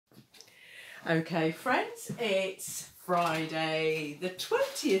Okay friends, it's Friday the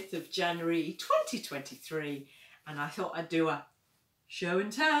 20th of January 2023 and I thought I'd do a show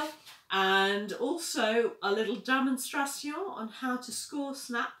and tell and also a little demonstration on how to score,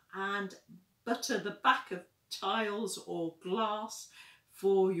 snap and butter the back of tiles or glass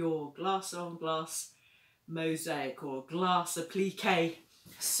for your glass on glass mosaic or glass applique.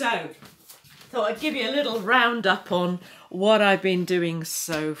 So thought I'd give you a little roundup on what I've been doing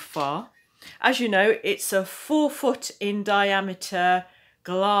so far. As you know, it's a 4 foot in diameter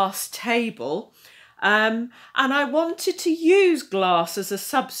glass table, and I wanted to use glass as a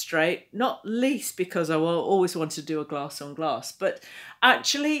substrate, not least because I always want to do a glass on glass, but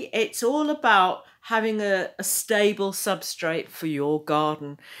actually it's all about having a stable substrate for your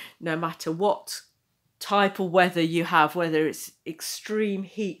garden, no matter what type of weather you have, whether it's extreme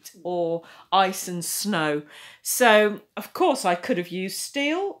heat or ice and snow. So of course I could have used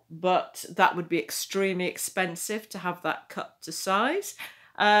steel, but that would be extremely expensive to have that cut to size.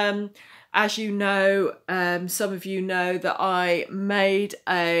 As you know, some of you know that I made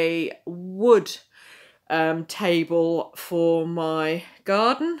a wood table for my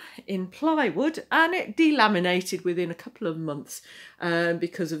garden in plywood, and it delaminated within a couple of months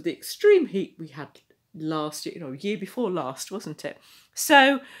because of the extreme heat we had last year, year before last, wasn't it?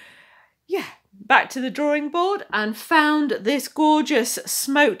 So yeah, back to the drawing board and found this gorgeous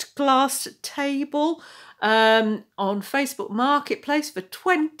smoked glass table on Facebook Marketplace for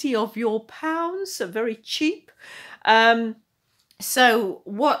 20 of your pounds, so very cheap. So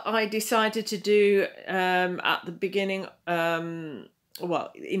what I decided to do at the beginning,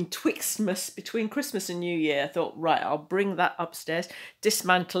 well, in Twixtmas, between Christmas and New Year, I thought, right, I'll bring that upstairs,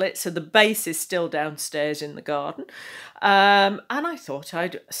 dismantle it, so the base is still downstairs in the garden. And I thought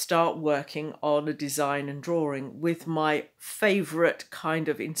I'd start working on a design and drawing with my favourite kind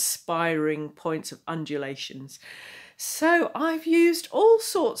of inspiring points of undulations. So I've used all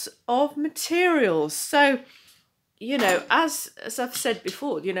sorts of materials. So, as I've said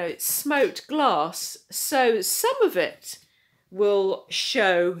before, it's smoked glass, so some of it will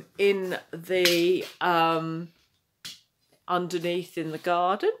show in the underneath in the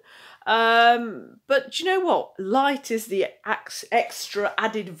garden, but you know what, light is the extra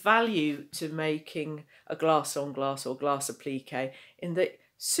added value to making a glass on glass or glass applique, in that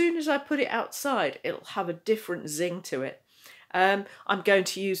soon as I put it outside it'll have a different zing to it. I'm going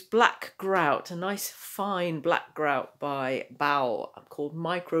to use black grout, a nice fine black grout by Balsall, called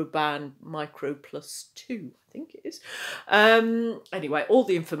Microband Micro Plus 2, I think it is. Anyway, all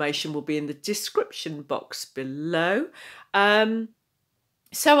the information will be in the description box below.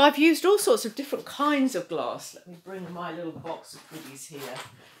 So I've used all sorts of different kinds of glass. Let me bring my little box of goodies here.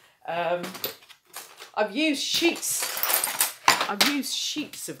 I've used sheets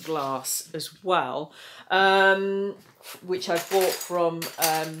of glass as well, which I bought from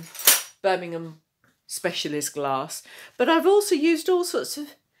Birmingham Specialist Glass. But I've also used all sorts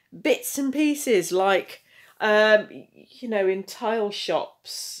of bits and pieces, like, in tile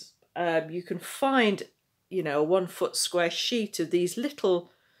shops, you can find, a 1 foot square sheet of these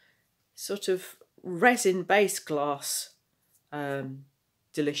little sort of resin-based glass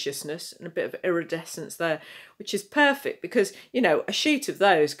deliciousness and a bit of iridescence there, which is perfect because, a sheet of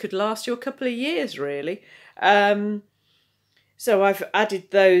those could last you a couple of years, really. So I've added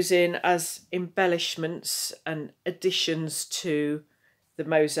those in as embellishments and additions to the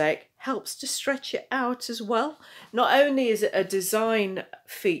mosaic. Helps to stretch it out as well. Not only is it a design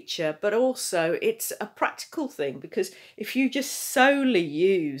feature, but also it's a practical thing, because if you just solely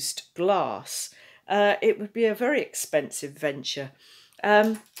used glass, it would be a very expensive venture.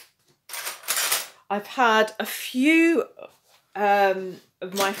 I've had a few of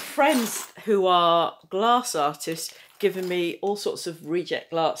my friends who are glass artists given me all sorts of reject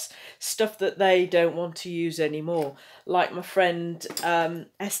glass, stuff that they don't want to use anymore. Like my friend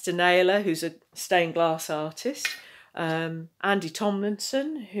Ester Naylor, who's a stained glass artist, Andy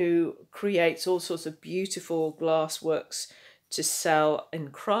Tomlinson, who creates all sorts of beautiful glass works to sell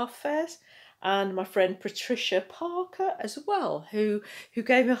in craft fairs, and my friend Patricia Parker as well, who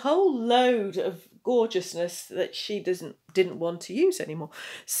gave a whole load of gorgeousness that she didn't want to use anymore.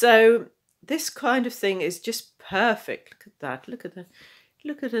 So this kind of thing is just perfect. Look at that.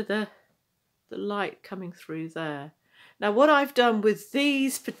 Look at the light coming through there. Now, what I've done with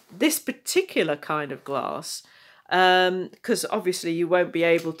this particular kind of glass, because obviously you won't be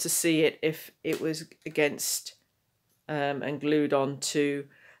able to see it if it was against and glued onto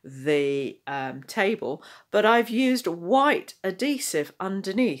the table, but I've used white adhesive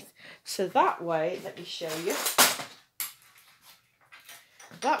underneath, so that way, let me show you.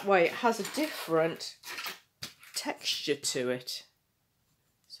 that way it has a different texture to it.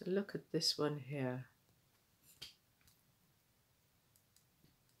 So look at this one here.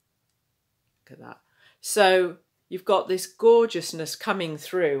 Look at that. So you've got this gorgeousness coming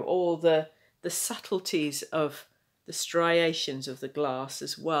through, all the subtleties of the striations of the glass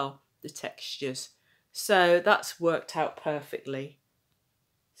as well, the textures. So that's worked out perfectly.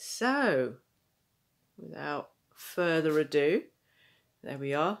 So without further ado, there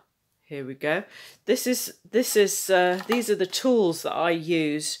we are. Here we go. These are the tools that I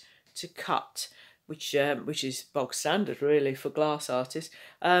use to cut, which is bog standard really for glass artists.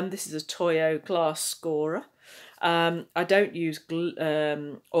 This is a Toyo glass scorer. I don't use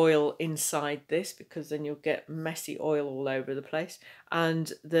oil inside this because then you'll get messy oil all over the place,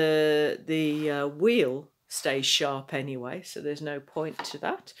 and the wheel stays sharp anyway, so there's no point to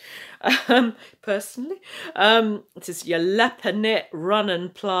that. Personally, this is your Lepponitt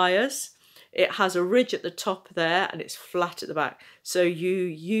run-and pliers. It has a ridge at the top there and it's flat at the back, so you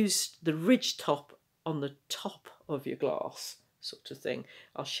use the ridge top on the top of your glass, sort of thing.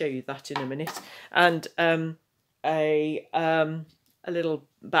 I'll show you that in a minute. And a little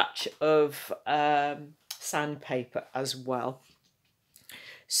batch of sandpaper as well.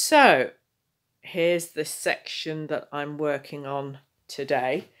 So here's the section that I'm working on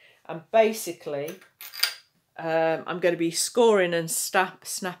today, and basically I'm going to be scoring and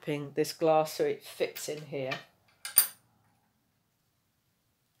snapping this glass so it fits in here.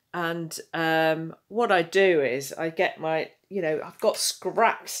 And what I do is I get my, I've got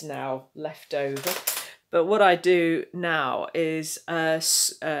scraps now left over, but what I do now is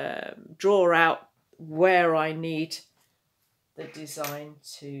draw out where I need the design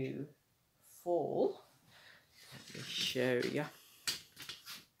to fall. Let me show you.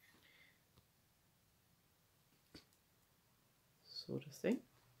 Sort of thing,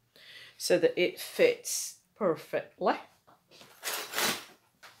 so that it fits perfectly.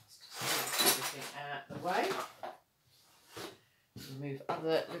 Everything out the way. Move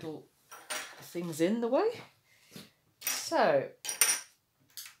other little things in the way. So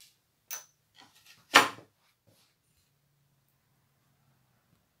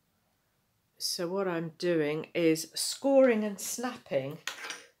what I'm doing is scoring and snapping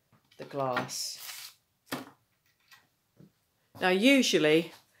the glass. Now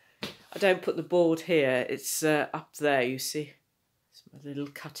usually I don't put the board here, it's up there, you see. It's my little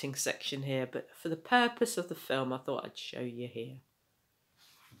cutting section here, but for the purpose of the film I thought I'd show you here.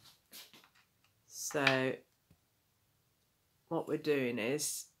 So what we're doing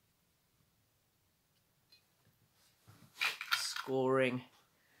is scoring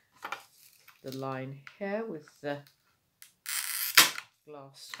the line here with the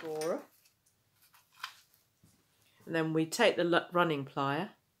glass scorer. And then we take the running plier,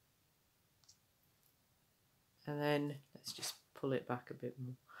 and then let's just pull it back a bit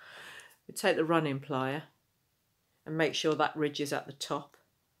more. We take the running plier and make sure that ridge is at the top,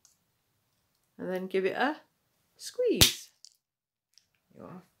 and then give it a squeeze. There you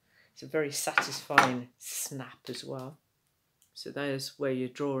are. It's a very satisfying snap as well. So there's where your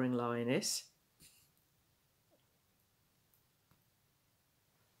drawing line is.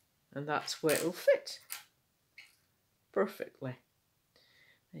 And that's where it'll fit perfectly.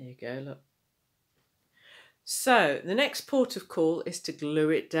 There you go, look. So the next port of call is to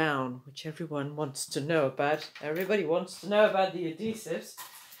glue it down, which everyone wants to know about. Everybody wants to know about the adhesives.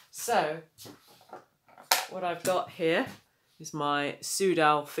 So what I've got here is my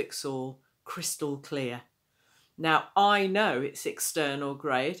Soudal FixAll Crystal Clear. Now I know it's external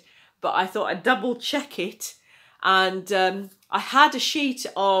grade, but I thought I'd double check it. And I had a sheet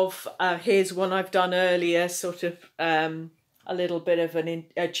of, here's one I've done earlier, sort of a little bit of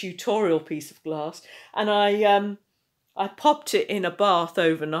a tutorial piece of glass. And I popped it in a bath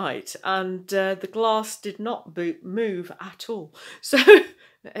overnight, and the glass did not move at all. So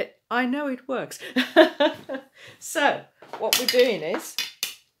I know it works. So what we're doing is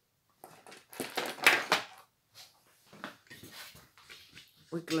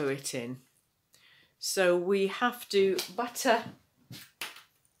we glue it in. So we have to butter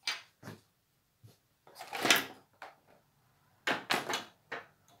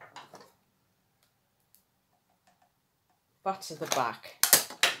the back.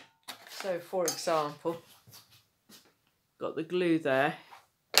 So for example, got the glue there,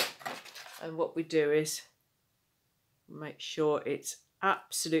 and what we do is make sure it's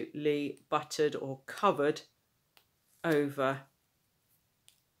absolutely buttered or covered over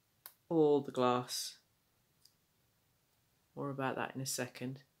all the glass. More about that in a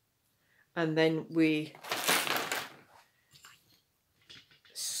second. And then we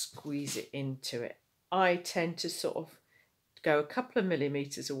squeeze it into it. I tend to sort of go a couple of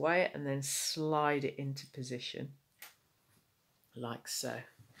millimetres away and then slide it into position like so.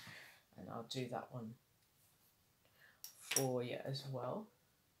 And I'll do that one for you as well.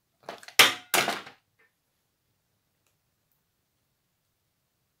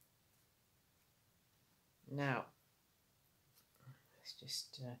 Now, let's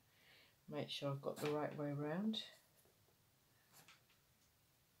just make sure I've got the right way round.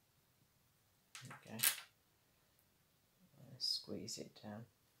 There we go. Squeeze it down.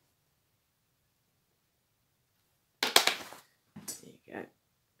 There you go.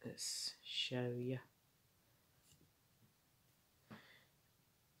 Let's show you.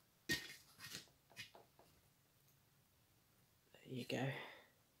 There you go.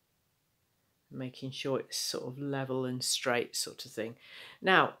 Making sure it's sort of level and straight sort of thing.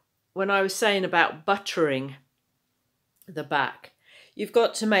 Now, when I was saying about buttering the back, you've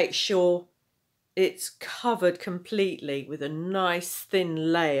got to make sure it's covered completely with a nice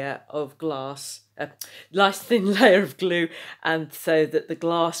thin layer of glass, nice thin layer of glue, and so that the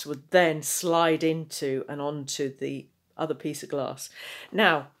glass would then slide into and onto the other piece of glass.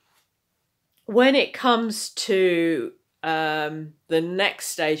 Now, when it comes to the next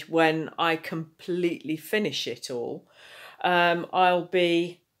stage, when I completely finish it all, I'll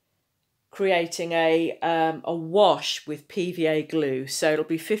be creating a wash with PVA glue. So it'll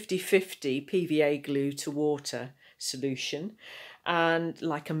be 50-50 PVA glue to water solution, and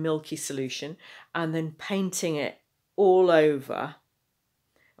like a milky solution, and then painting it all over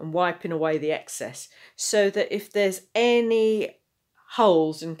and wiping away the excess, so that if there's any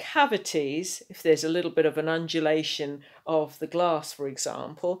holes and cavities, if there's a little bit of an undulation of the glass, for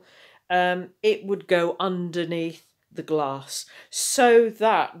example, it would go underneath the glass, so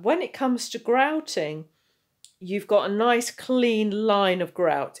that when it comes to grouting, you've got a nice clean line of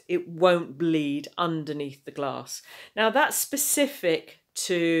grout. It won't bleed underneath the glass. Now, that's specific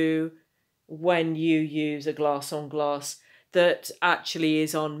to when you use a glass on glass that actually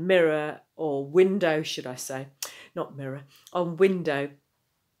is on mirror or window, should I say, not mirror, on window.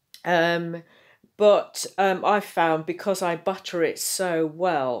 But I've found, because I butter it so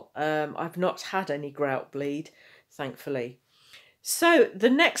well, I've not had any grout bleed, thankfully. So the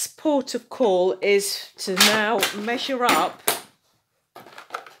next port of call is to now measure up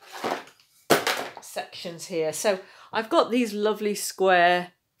sections here. So I've got these lovely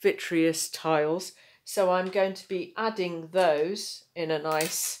square vitreous tiles, so I'm going to be adding those in a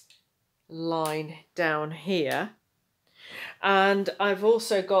nice line down here. And I've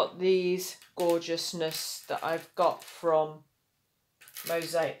also got these gorgeousness that I've got from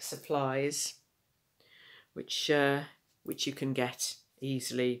Mosaic supplies, which you can get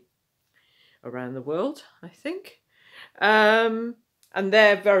easily around the world, I think. And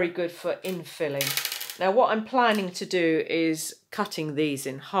they're very good for infilling. Now, what I'm planning to do is cutting these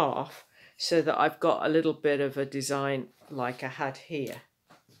in half so that I've got a little bit of a design like I had here.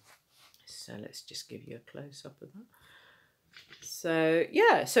 So let's just give you a close-up of that. So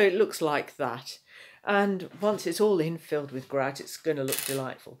yeah, so it looks like that. And once it's all infilled with grout, it's going to look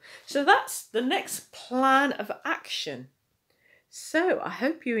delightful. So that's the next plan of action. So I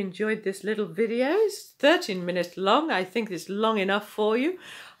hope you enjoyed this little video. It's 13 minutes long. I think it's long enough for you.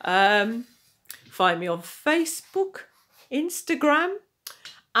 Find me on Facebook, Instagram,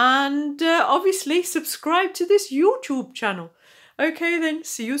 and obviously subscribe to this YouTube channel. Okay then,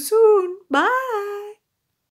 see you soon. Bye.